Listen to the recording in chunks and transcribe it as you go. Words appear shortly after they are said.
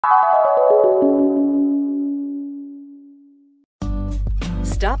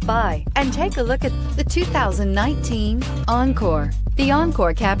Stop by and take a look at the 2019 Encore. The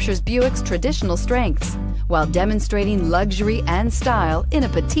Encore captures Buick's traditional strengths while demonstrating luxury and style in a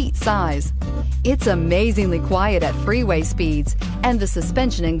petite size. It's amazingly quiet at freeway speeds, and the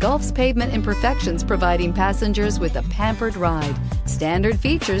suspension engulfs pavement imperfections, providing passengers with a pampered ride. Standard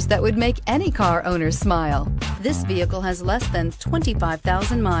features that would make any car owner smile. This vehicle has less than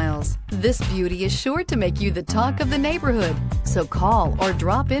 25,000 miles. This beauty is sure to make you the talk of the neighborhood. So call or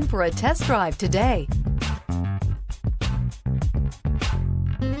drop in for a test drive today.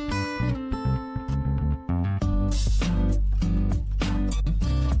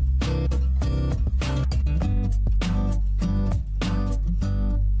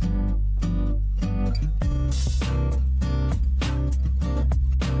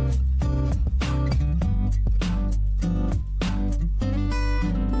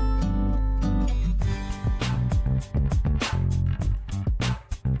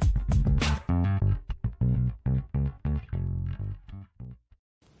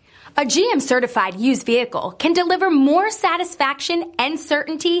 A GM-certified used vehicle can deliver more satisfaction and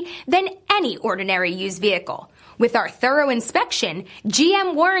certainty than any ordinary used vehicle. With our thorough inspection,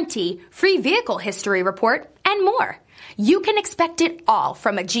 GM warranty, free vehicle history report, and more. You can expect it all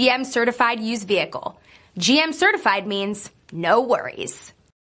from a GM-certified used vehicle. GM-certified means no worries.